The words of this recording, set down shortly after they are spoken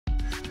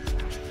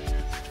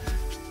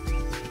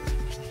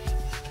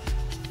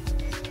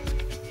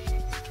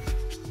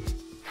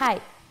Hi,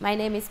 my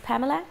name is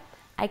Pamela.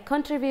 I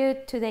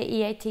contribute to the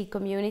EIT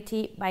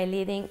community by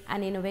leading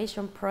an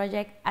innovation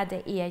project at the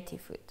EIT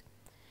Food.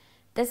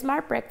 The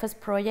Smart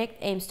Breakfast project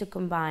aims to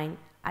combine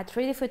a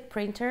 3D food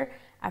printer,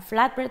 a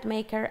flatbread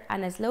maker,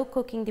 and a slow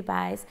cooking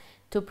device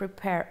to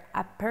prepare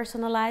a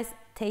personalized,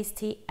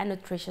 tasty, and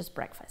nutritious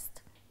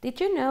breakfast. Did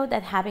you know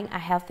that having a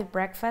healthy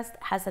breakfast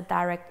has a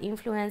direct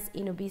influence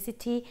in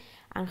obesity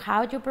and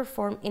how you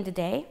perform in the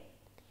day?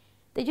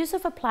 The use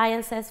of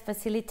appliances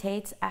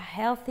facilitates a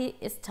healthy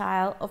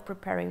style of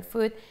preparing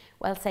food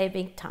while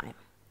saving time.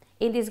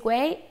 In this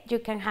way, you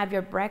can have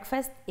your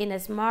breakfast in a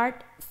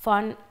smart,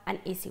 fun, and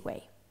easy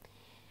way.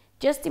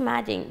 Just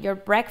imagine your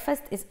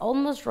breakfast is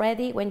almost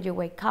ready when you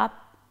wake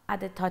up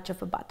at the touch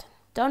of a button.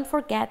 Don't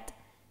forget,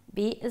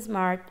 be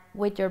smart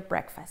with your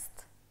breakfast.